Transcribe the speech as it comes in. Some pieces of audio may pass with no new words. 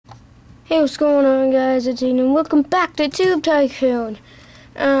Hey, what's going on, guys? It's Ian, and welcome back to TubeTycoon.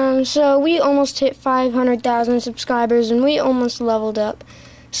 So we almost hit 500,000 subscribers, and we almost leveled up.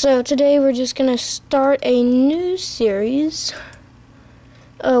 So today we're just gonna start a new series.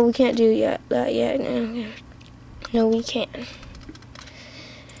 Oh, we can't do that yet. No, we can't.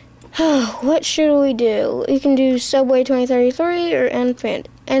 What should we do? We can do Subway 2033 or End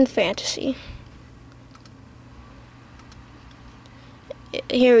Fantasy.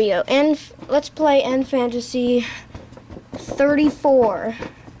 Here we go. Let's play End Fantasy 34.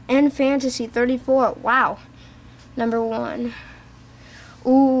 End Fantasy 34. Wow. Number 1.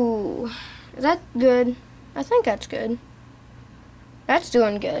 Ooh. Is that good? I think that's good. That's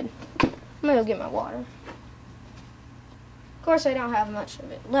doing good. I'm gonna go get my water. Of course, I don't have much of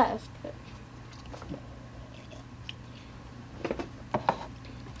it left, but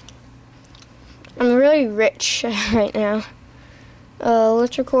I'm really rich right now.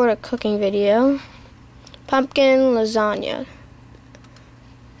 Let's record a cooking video. Pumpkin lasagna.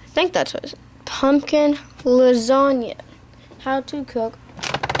 I think that's what it is. Pumpkin lasagna. How to cook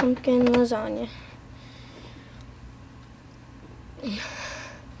pumpkin lasagna.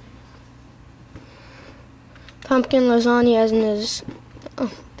 Pumpkin lasagna is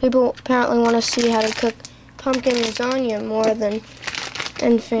people apparently want to see how to cook pumpkin lasagna more than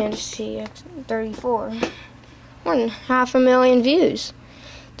End Fantasy 34. More than 500,000 views.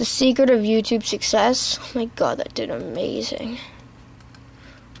 The secret of YouTube success. Oh my god, that did amazing.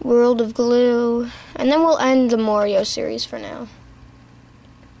 World of Glue. And then we'll end the Mario series for now.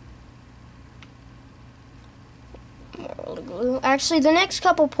 World of Glue. Actually, the next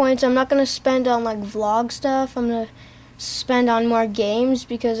couple points I'm not going to spend on like vlog stuff. I'm going to spend on more games,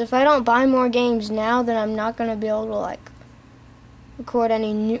 because if I don't buy more games now, then I'm not going to be able to like record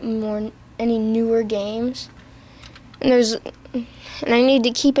any newer games. And I need to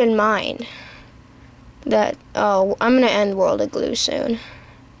keep in mind that, I'm going to end World of Glue soon.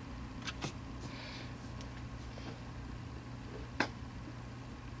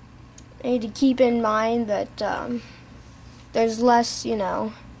 I need to keep in mind that there's less,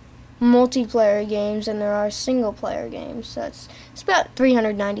 multiplayer games than there are single-player games. So it's about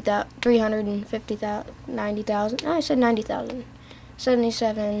 90,000. No, I said 90,000.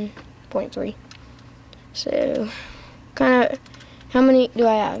 77.3. So kind of, how many do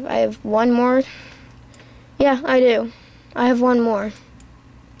I have? I have one more. Yeah, I do. I have one more.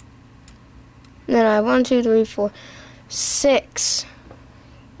 And then I have 1, 2, 3, 4, 6.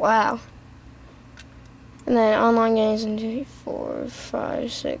 Wow. And then online games, 1, 2, 4,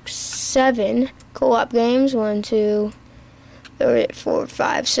 5, 6, 7 co-op games. 1, 2, 3, 4,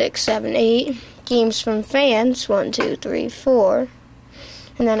 5, 6, 7, 8 games from fans. 1, 2, 3, 4.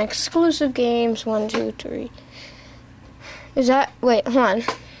 And then exclusive games. 1, 2, 3. Is that, wait, hold on.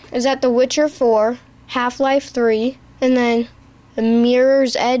 Is that The Witcher 4, Half-Life 3, and then The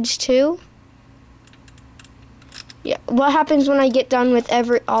Mirror's Edge 2? Yeah, what happens when I get done with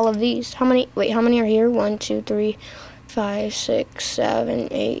all of these? How many are here? 1, 2, 3, 5, 6, 7,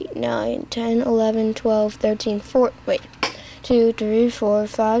 8, 9, 10, 11, 12, 13, 14, wait. 2, 3, 4,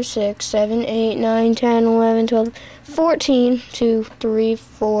 5, 6, 7, 8, 9, 10, 11, 12, 14, 2, 3,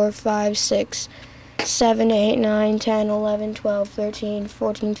 4, 5, 6, 7, 8, 9, 10, 11, 12, 13,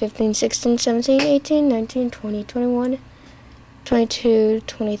 14, 15, 16, 17, 18, 19, 20, 21, 22,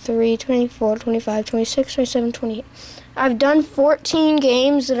 23, 24, 25, 26, 27, 28. I've done 14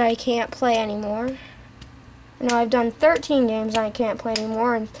 games that I can't play anymore. No, I've done 13 games that I can't play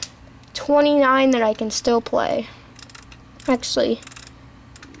anymore, and 29 that I can still play. Actually,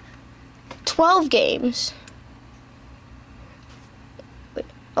 12 games.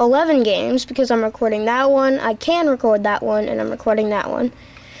 11 games, because I'm recording that one. I can record that one, and I'm recording that one.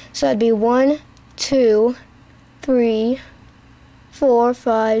 So it'd be 1, 2, 3, 4,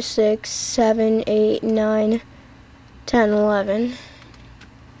 5, 6, 7, 8, 9, 10, 11.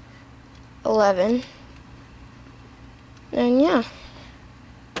 11. And yeah.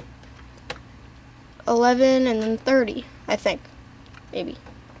 11 and then 30, I think. Maybe.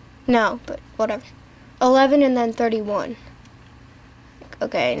 No, but whatever. 11 and then 31.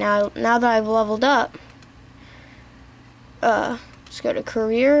 Okay, now that I've leveled up, let's go to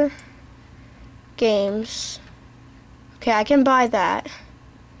career, games. Okay, I can buy that.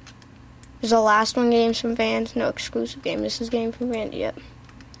 Is the last one games from fans? No, exclusive game. This is game from fans. Yep.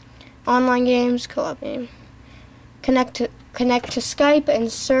 Online games, co-op game. Connect to Skype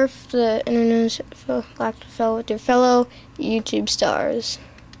and surf the internet with your fellow YouTube stars.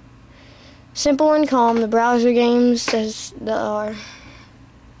 Simple and calm. The browser games says there are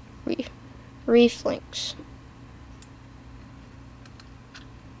reef links.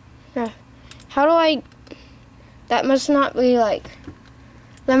 Yeah. How do I... That must not be like...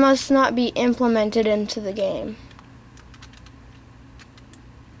 That must not be implemented into the game.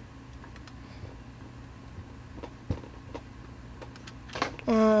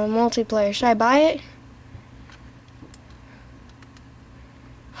 Multiplayer. Should I buy it?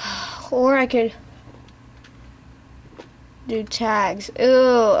 Or I could do tags.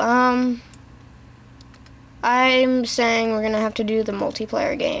 Ooh, I'm saying we're gonna have to do the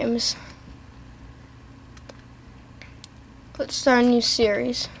multiplayer games. Let's start a new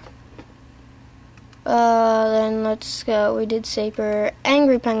series. Then let's go. We did Saper.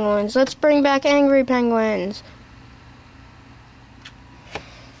 Angry Penguins. Let's bring back Angry Penguins.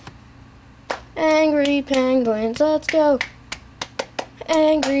 Angry Penguins, let's go.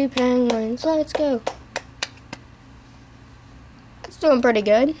 Angry Penguins, let's go. That's doing pretty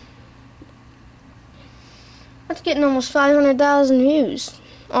good. That's getting almost 500,000 views.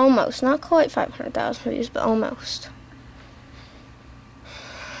 Almost. Not quite 500,000 views, but almost.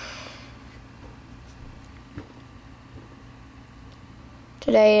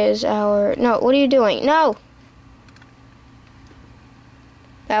 Today is our... No, what are you doing? No!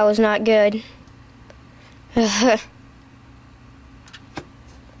 That was not good.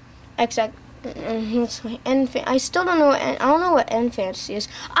 Exact. I still don't know what I don't know what N Fantasy is.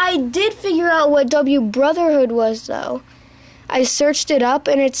 I did figure out what W Brotherhood was though. I searched it up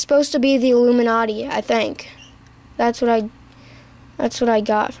and it's supposed to be the Illuminati, I think. That's what I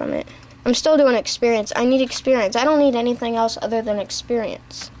got from it. I'm still doing experience. I need experience. I don't need anything else other than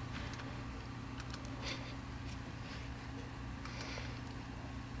experience.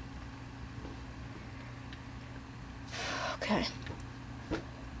 Okay.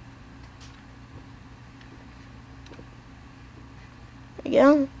 There we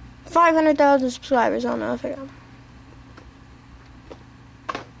go. 500,000 subscribers. I don't know if I got them.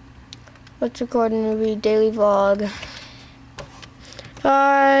 Let's record a movie daily vlog.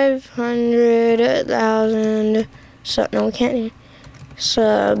 500,000. So no, we can't.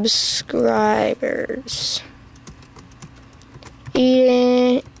 Subscribers.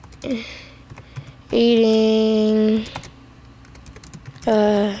 Eating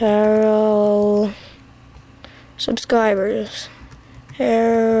Harold subscribers.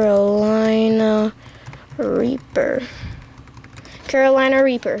 Carolina Reaper. Carolina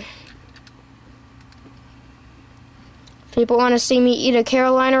Reaper. If people want to see me eat a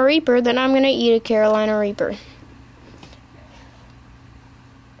Carolina Reaper, then I'm going to eat a Carolina Reaper.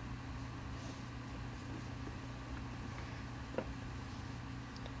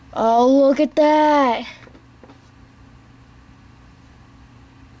 Oh, look at that.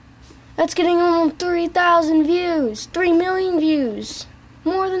 That's getting almost 3,000 views. 3 million views.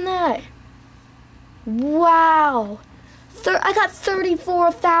 More than that. Wow. I got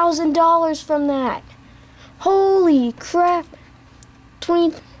 $34,000 from that. Holy crap.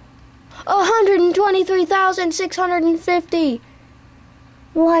 123,650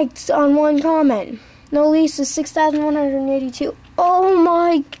 likes on one comment. No least is 6,182. Oh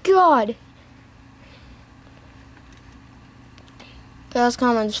my god. Last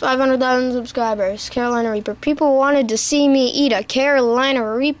comments, 500,000 subscribers. Carolina Reaper. People wanted to see me eat a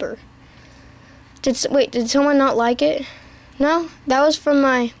Carolina Reaper. Did someone not like it? No? That was from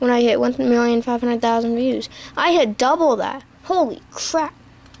when I hit 1,500,000 views. I hit double that. Holy crap.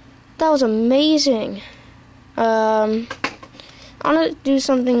 That was amazing. I want to do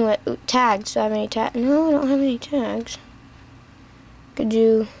something with tags. Do I have any tags? No, I don't have any tags. Could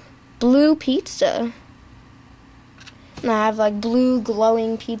do blue pizza. And I have like blue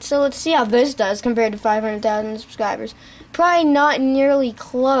glowing pizza. Let's see how this does compared to 500,000 subscribers. Probably not nearly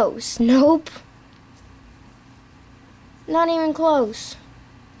close. Nope. Not even close.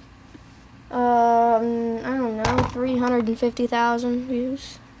 I don't know, 350,000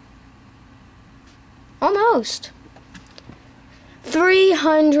 views. Almost.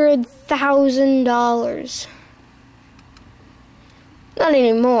 $300,000. Not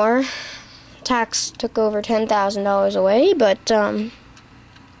anymore. Tax took over $10,000 away, but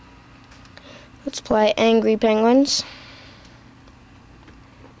let's play Angry Penguins.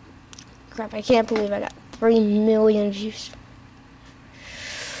 Crap, I can't believe I got 3 million views.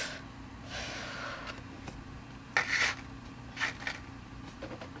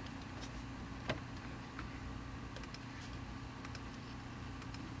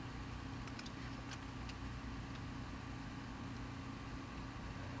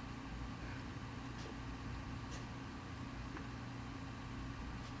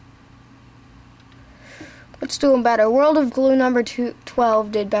 Let's do them better. World of Glue number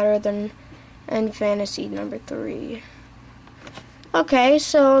 12 did better than Fantasy number 3. Okay,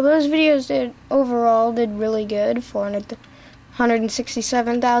 so those videos did really good.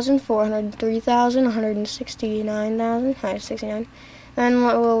 167,000, 403,000, 169,000, 169. Then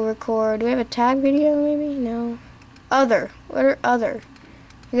we'll record. Do we have a tag video maybe? No. Other. What are other?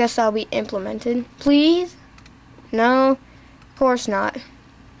 I guess that'll be implemented. Please? No. Of course not.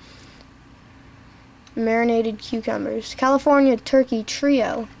 Marinated cucumbers. California turkey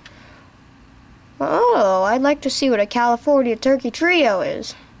trio. Oh, I'd like to see what a California turkey trio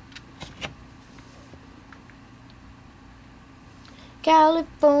is.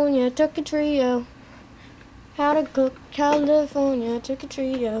 California turkey trio. How to cook California turkey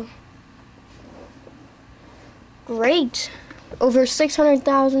trio. Great. Over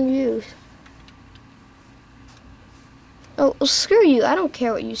 600,000 views. Oh, well, screw you. I don't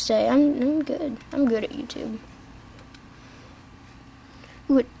care what you say. I'm good. I'm good at YouTube.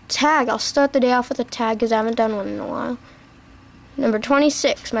 Ooh, a tag. I'll start the day off with a tag because I haven't done one in a while. Number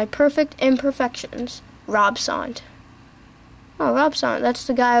 26. My perfect imperfections. Rob Sant. Oh, Rob Sant. That's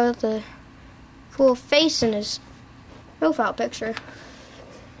the guy with the cool face in his profile picture.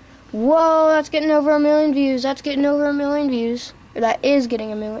 Whoa, that's getting over 1 million views. That's getting over 1 million views. Or that is getting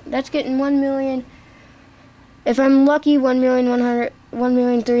 1 million. That's getting 1 million. If I'm lucky,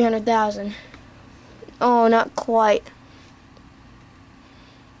 1,300,000. Oh, not quite.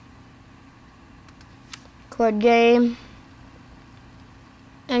 Record game.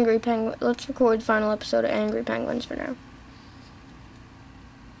 Angry Penguin. Let's record final episode of Angry Penguins for now.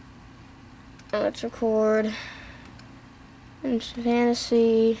 And let's record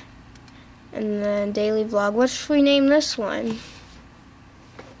fantasy and then daily vlog. What should we name this one?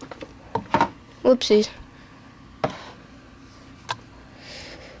 Whoopsies.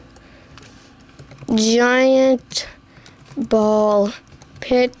 Giant ball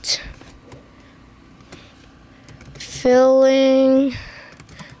pit filling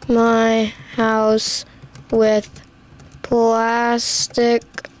my house with plastic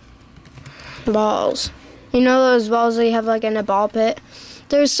balls. You know those balls that you have like in a ball pit?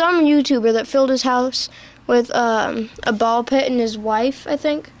 There's some YouTuber that filled his house with a ball pit and his wife, I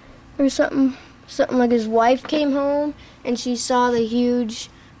think, or something like his wife came home and she saw the huge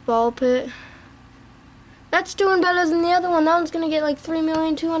ball pit. That's doing better than the other one. That one's going to get like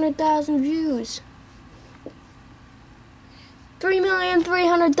 3,200,000 views.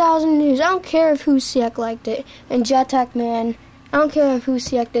 3,300,000 views. I don't care if Husiak liked it and Jatak Man. I don't care if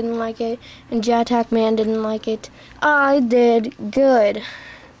Husiak didn't like it and Jatak Man didn't like it. I did good.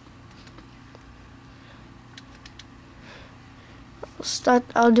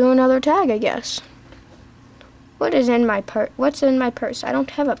 I'll do another tag, I guess. What's in my purse? I don't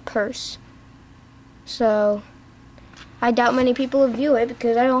have a purse. So, I doubt many will view it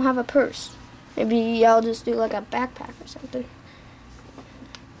because I don't have a purse. Maybe I'll just do like a backpack or something.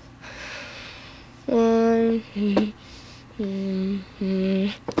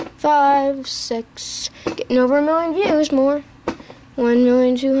 5, 6, getting over 1 million views more.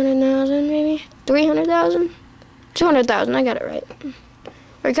 1,200,000 maybe? 300,000? 200,000, I got it right.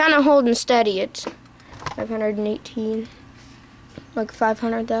 We're kind of holding steady. It's 518. Like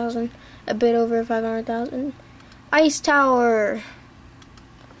 500,000. A bit over 500,000. Ice Tower.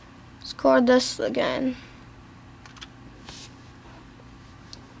 Let's record this again.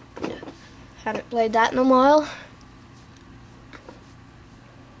 Haven't played that in a while.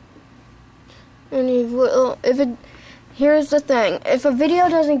 And here's the thing. If a video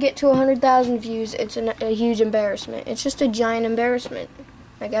doesn't get to 100,000 views, it's a huge embarrassment. It's just a giant embarrassment.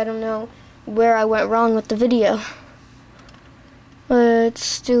 Like, I don't know where I went wrong with the video.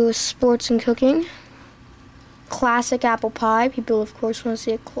 Let's do sports and cooking. Classic apple pie. People, of course, want to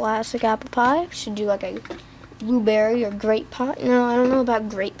see a classic apple pie. Should do like a blueberry or grape pie. No, I don't know about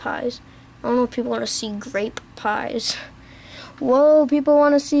grape pies. I don't know if people want to see grape pies. Whoa, people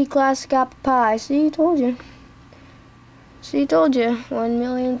want to see classic apple pie. See, told you. See, told you.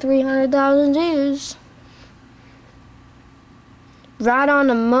 1,300,000 views. Right on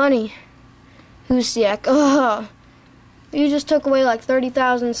the money. Husiak. Ugh. You just took away like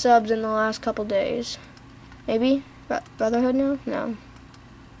 30,000 subs in the last couple days. Maybe? Brotherhood now? No.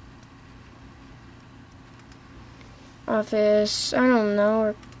 Office. I don't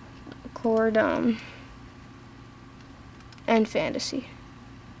know. Record, and fantasy.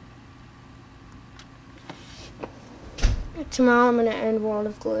 Tomorrow I'm going to end World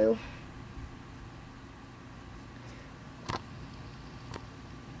of Glue.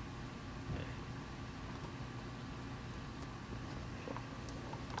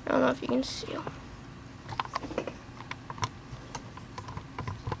 I don't know if you can see them.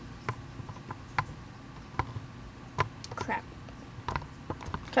 Crap.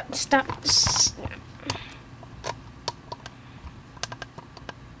 Stop.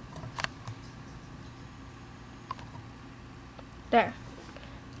 There.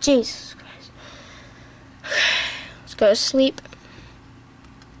 Jesus Christ. Let's go to sleep.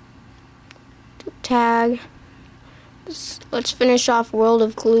 Tag. Let's finish off World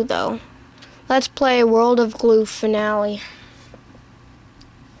of Glue, though. Let's play World of Glue finale.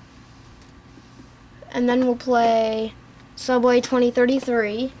 And then we'll play Subway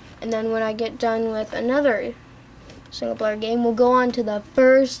 2033. And then when I get done with another single-player game, we'll go on to the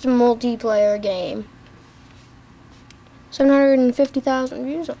first multiplayer game. 750,000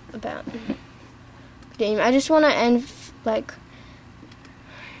 views about game. I just want to end like,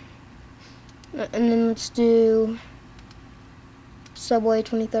 and then let's do Subway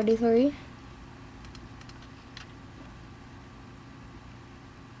 2033.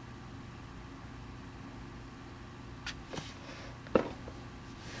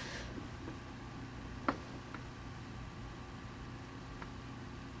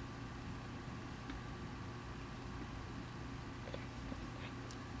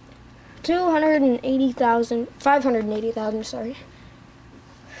 $580,000, sorry.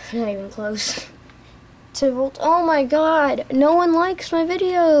 Not even close. 2 volts. Oh my god, no one likes my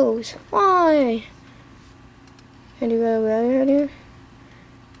videos. Why? Can I do better right here?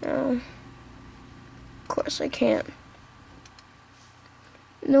 No. Of course I can't.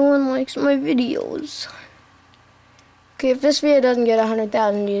 No one likes my videos. Okay, if this video doesn't get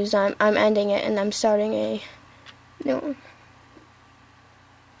 100,000 views, I'm ending it and I'm starting a new one.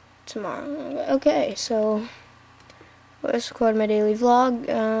 Tomorrow. Okay, so let's record my daily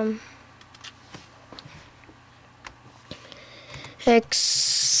vlog.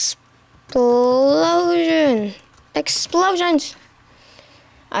 Explosions!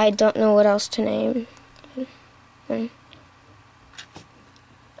 I don't know what else to name. I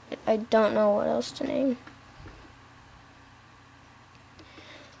don't know what else to name.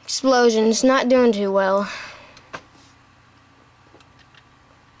 Explosions, not doing too well.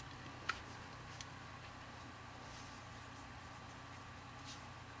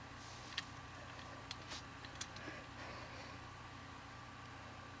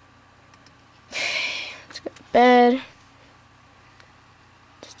 Bed.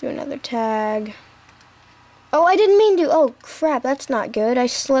 Let's do another tag. Oh, I didn't mean to. Oh, crap. That's not good. I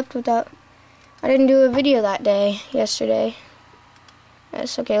slept without... I didn't do a video that day, yesterday.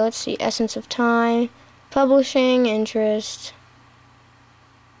 Yes, okay, let's see. Essence of time. Publishing, interest.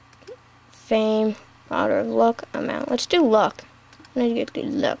 Fame. Order of luck, amount. Let's do luck. I need to get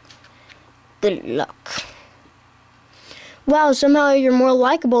good luck. Good luck. Wow, somehow you're more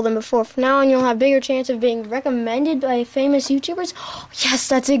likable than before. From now on, you'll have bigger chance of being recommended by famous YouTubers. Oh, yes,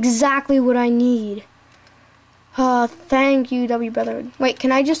 that's exactly what I need. Thank you, W Brotherhood. Wait,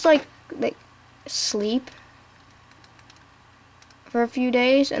 can I just, like sleep for a few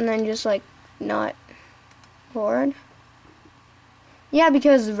days and then just, like, not bored? Yeah,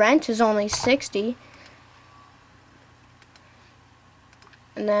 because rent is only $60.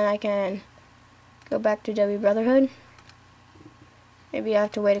 And then I can go back to W Brotherhood. Maybe I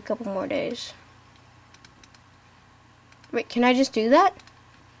have to wait a couple more days. Wait, can I just do that?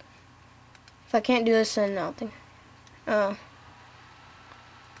 If I can't do this, then nothing. Oh.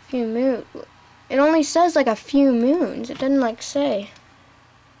 Few moons. It only says like a few moons. It doesn't like say.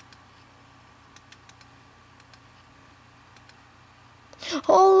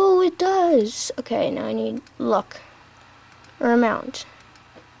 Oh, it does. Okay, now I need luck. Or amount.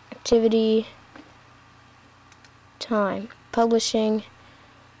 Activity. Time. Publishing,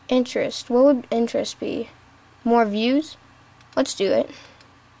 interest. What would interest be? More views? Let's do it.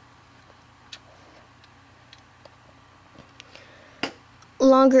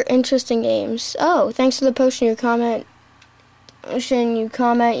 Longer, interesting games. Oh, thanks for the post in your comment. You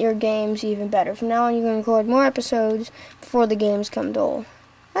comment your games even better. From now on, you can record more episodes before the games come dull.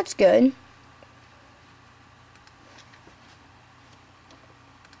 That's good.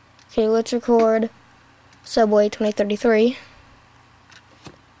 Okay, let's record Subway 2033.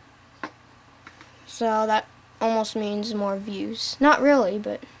 So that almost means more views. Not really,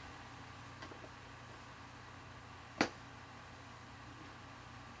 but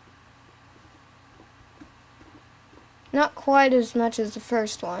not quite as much as the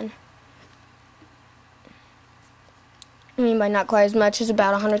first one. I mean by not quite as much as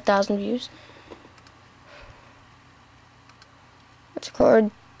about 100,000 views. Let's record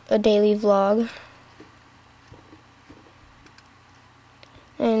a daily vlog.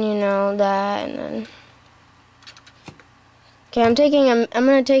 And you know that, and then Okay, I'm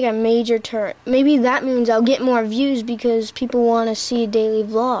gonna take a major turn. Maybe that means I'll get more views because people want to see a daily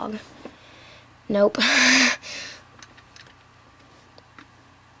vlog. Nope.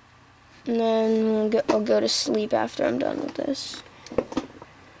 And then I'll go to sleep after I'm done with this.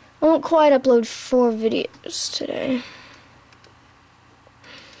 I won't quite upload 4 videos today.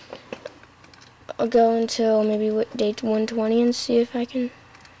 I'll go until maybe day 120 and see if I can.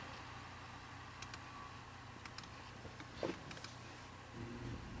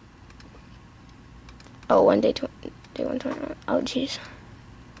 Oh, day 120. Oh, jeez.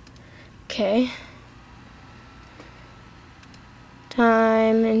 Okay.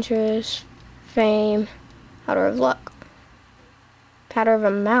 Time, interest, fame, powder of luck, powder of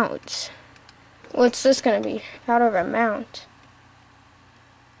amount. What's this gonna be? Powder of amount.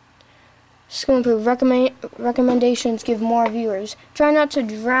 It's going to improve recommendations, give more viewers. Try not to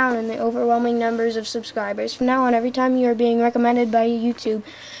drown in the overwhelming numbers of subscribers. From now on, every time you are being recommended by YouTube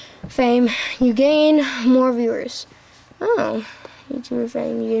fame, you gain more viewers. Oh, YouTuber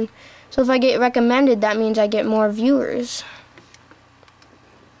fame, you gain. So if I get recommended, that means I get more viewers.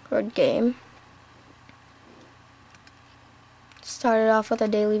 Good game. Started off with a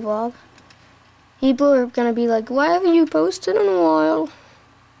daily vlog. People are gonna be like, why haven't you posted in a while?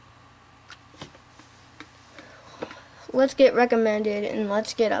 Let's get recommended and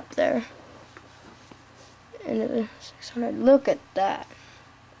let's get up there. Into the 600. Look at that.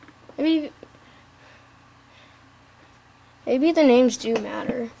 Maybe the names do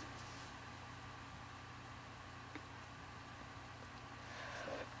matter.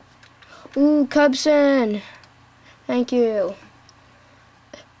 Ooh, Cubson. Thank you.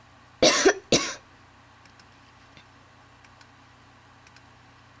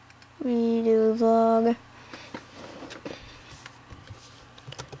 We do a vlog.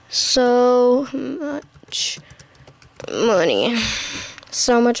 So much money.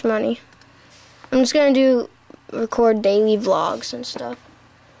 So much money. I'm just gonna record daily vlogs and stuff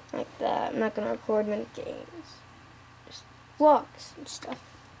like that. I'm not gonna record many games. Just vlogs and stuff.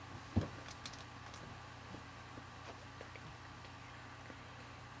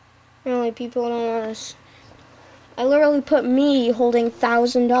 Only people don't want us. I literally put me holding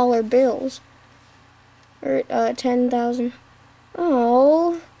 $1,000 bills. Or 10,000.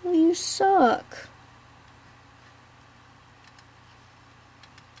 Oh, well, you suck.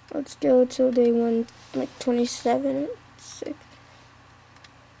 Let's go till day 27. 6.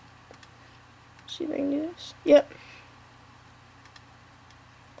 See if I can do this. Yep.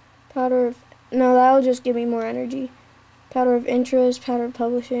 Powder of. No, that'll just give me more energy. Powder of interest, powder of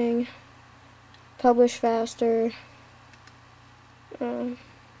publishing, publish faster,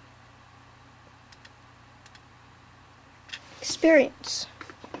 experience,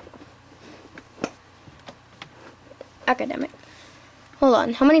 academic. Hold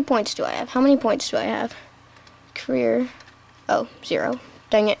on, how many points do I have? How many points do I have? Career, oh, 0.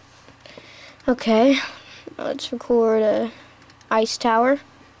 Dang it. Okay, let's record a ice tower.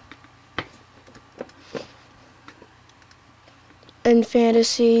 In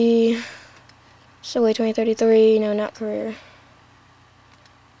fantasy, Subway 2033, no, not career.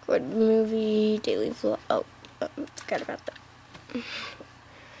 Good movie, daily vlog. Oh, forgot about that.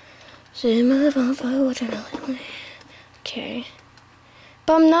 Okay.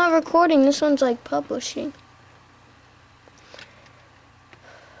 But I'm not recording, this one's like publishing.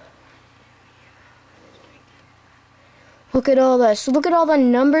 Look at all this. Look at all the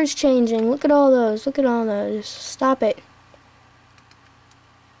numbers changing. Look at all those. Look at all those. Stop it.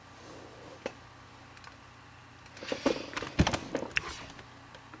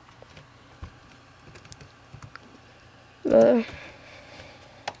 The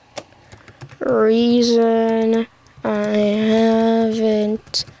reason I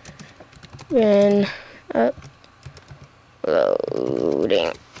haven't been uploading.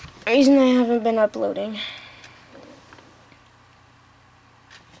 Reason I haven't been uploading.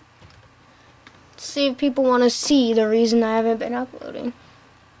 Let's see if people want to see the reason I haven't been uploading.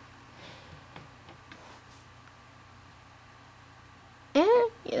 Yeah,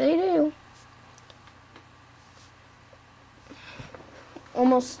 they do.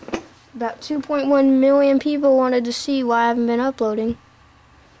 Almost about 2.1 million people wanted to see why I haven't been uploading.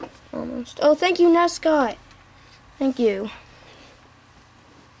 Almost. Oh, thank you, Nescott. Thank you.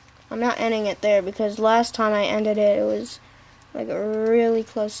 I'm not ending it there because last time I ended it, it was like really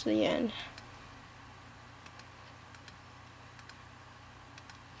close to the end.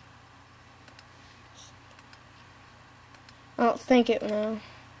 I don't think it now.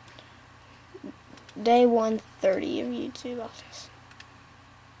 Day 130 of YouTube office.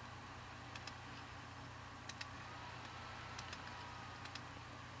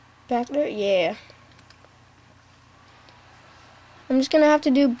 back there? Yeah. I'm just gonna have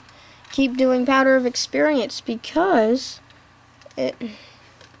to keep doing Powder of Experience because it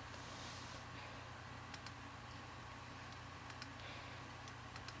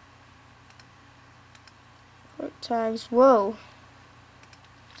tags. Whoa.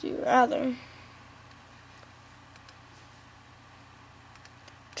 Do you rather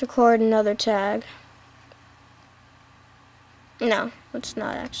to record another tag? No, it's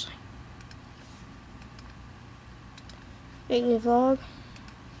not actually. Daily vlog,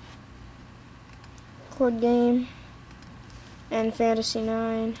 record game, and Fantasy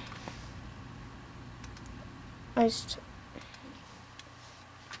 9.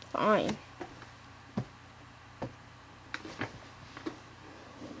 Fine.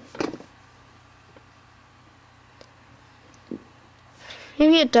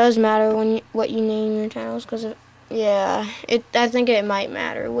 Maybe it does matter what you name your channels, because yeah, I think it might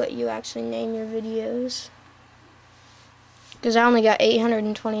matter what you actually name your videos. Because I only got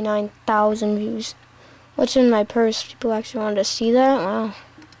 829,000 views. What's in my purse? People actually wanted to see that? Wow.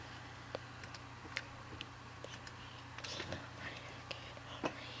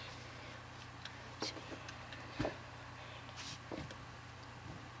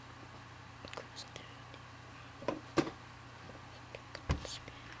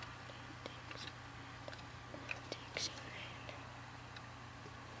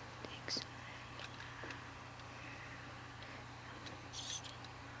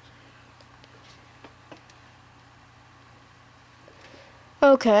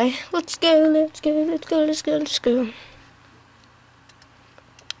 Okay, let's go. End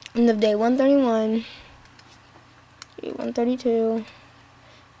of day 131, day 132,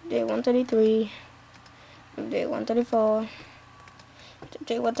 day 133, day 134,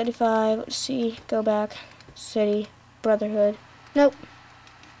 day 135. Let's see, go back, city, brotherhood. Nope.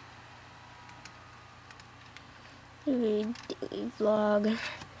 Daily vlog.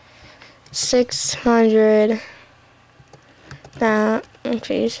 600.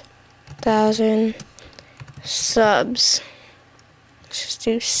 Please, 1,000 subs. Let's just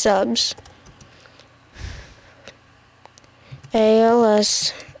do subs.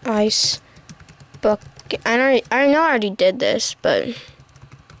 ALS ice bucket. I know I already did this, but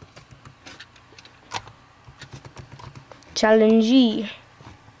challenge.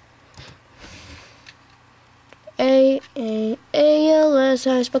 ALS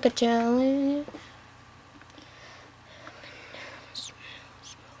ice bucket challenge.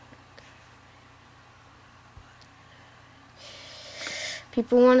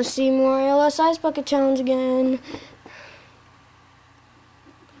 People want to see more ALS Ice Bucket Challenge again.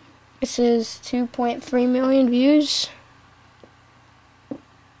 This is 2.3 million views.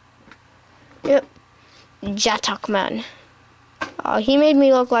 Yep. Jatakman. Oh, he made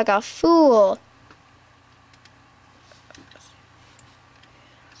me look like a fool.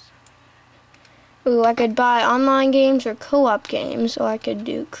 Ooh, I could buy online games or co-op games, or I could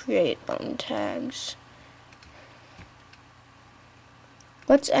do create own tags.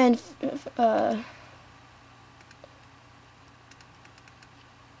 Let's end, oh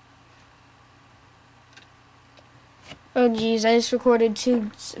geez, I just recorded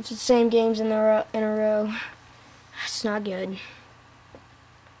 2 same games in a row. That's not good.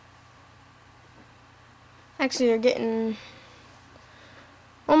 Actually, they're getting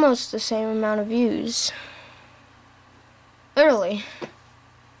almost the same amount of views. Literally.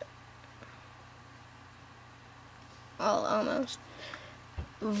 Well, almost.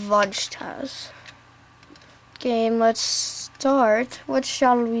 Vojtas. Game, let's start. What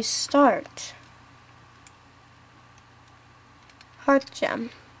shall we start? Heart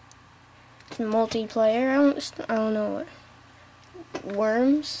Gem. It's multiplayer. I don't know what.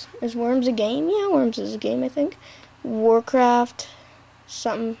 Worms? Is Worms a game? Yeah, Worms is a game, I think. Warcraft.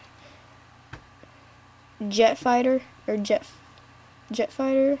 Something. Jet Fighter. Or Jet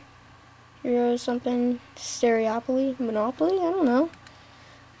Fighter. Hero something. Stereopoly. Monopoly? I don't know.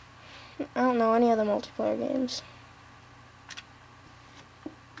 I don't know any other multiplayer games.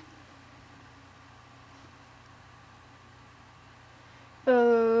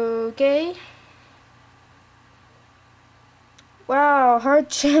 Okay. Wow, Heart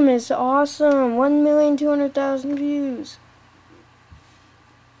Gem is awesome. 1,200,000 views.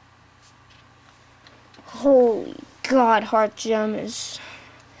 Holy God, Heart Gem is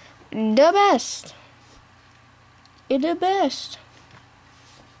the best. It's the best.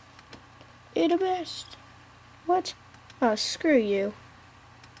 It's the best. What? Oh, screw you.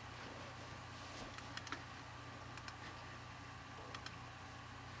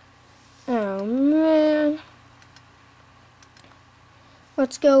 Oh, man.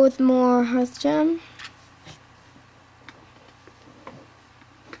 Let's go with more hearth gem.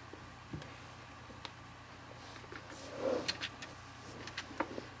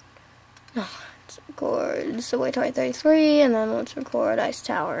 Oh, let's record Subway Toy 33, and then let's record Ice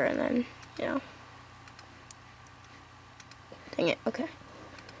Tower, and then, you know. Dang it, okay.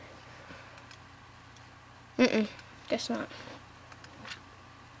 Guess not.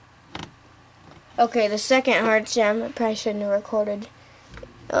 Okay, the second heart gem, I probably shouldn't have recorded,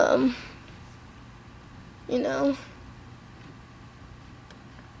 you know,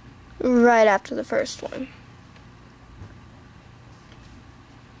 right after the first one.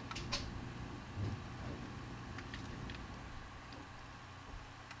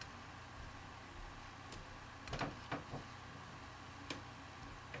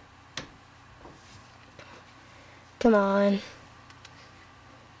 Come on.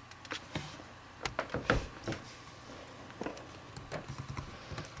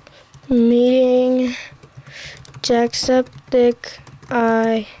 Meeting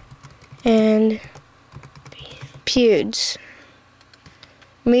Jacksepticeye and Pewds.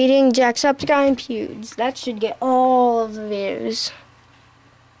 Meeting Jacksepticeye and Pewds. That should get all of the views.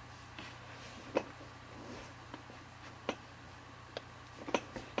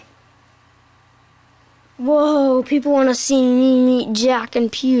 Whoa, people want to see me meet Jack and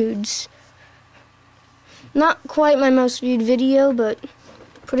Pewds. Not quite my most viewed video, but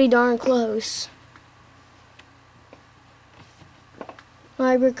pretty darn close.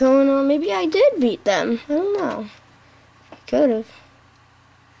 Libracona, maybe I did beat them. I don't know. I could have.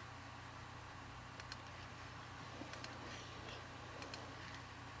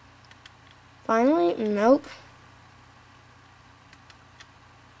 Finally? Nope.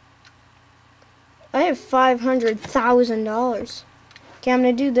 I have $500,000. Okay, I'm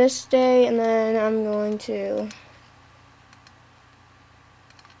going to do this day, and then I'm going to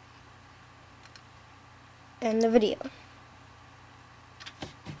end the video.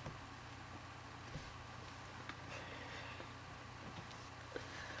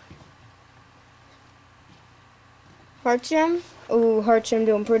 Heart gem? Ooh, heart gem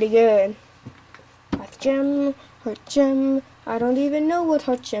doing pretty good. Heart gem, heart gem. I don't even know what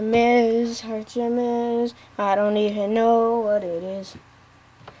heart gem is. Heart gem is. I don't even know what it is.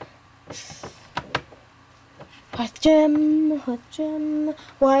 Heart gem, heart gem.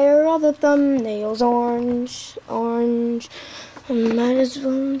 Why are all the thumbnails orange, orange? I might as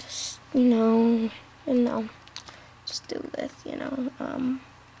well just, you know, just do this, you know.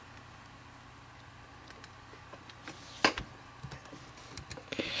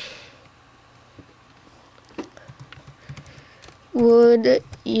 Would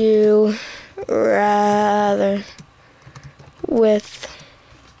you rather with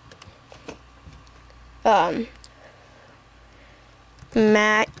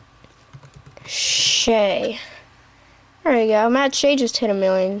Matt Shea? There we go. Matt Shea just hit 1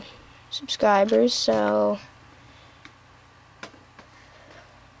 million subscribers, so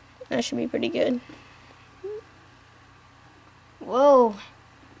that should be pretty good. Whoa.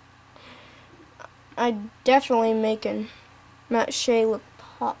 I definitely making Matt Shea look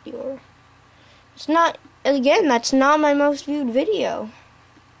popular. It's not, again, that's not my most viewed video.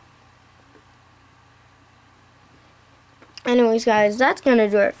 Anyways, guys, that's gonna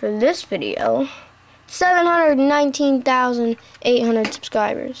do it for this video. 719,800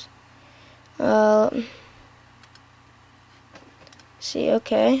 subscribers. See,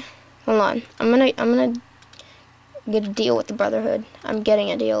 okay. Hold on. I'm gonna get a deal with the Brotherhood. I'm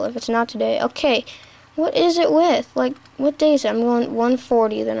getting a deal if it's not today. Okay. What is it with? Like, what day is it? I'm going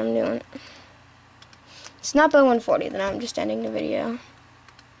 140, then I'm doing it. It's not by 140, then I'm just ending the video.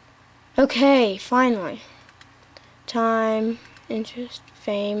 Okay, finally. Time, interest,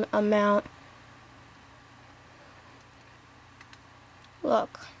 fame, amount.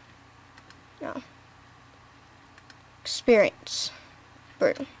 Look. No. Experience.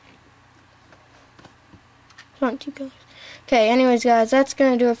 Brutal. Come on, two guys. Okay, anyways, guys, that's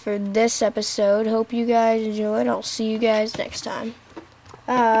going to do it for this episode. Hope you guys enjoyed. I'll see you guys next time.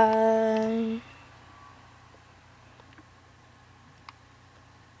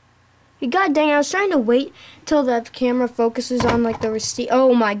 God dang, I was trying to wait till the camera focuses on, like, the receipt.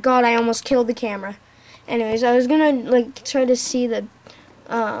 Oh, my God, I almost killed the camera. Anyways, I was going to, like, try to see the,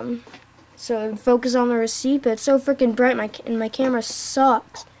 so it would focus on the receipt, but it's so freaking bright, and my camera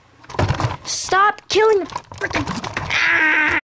sucks. Stop killing the freaking...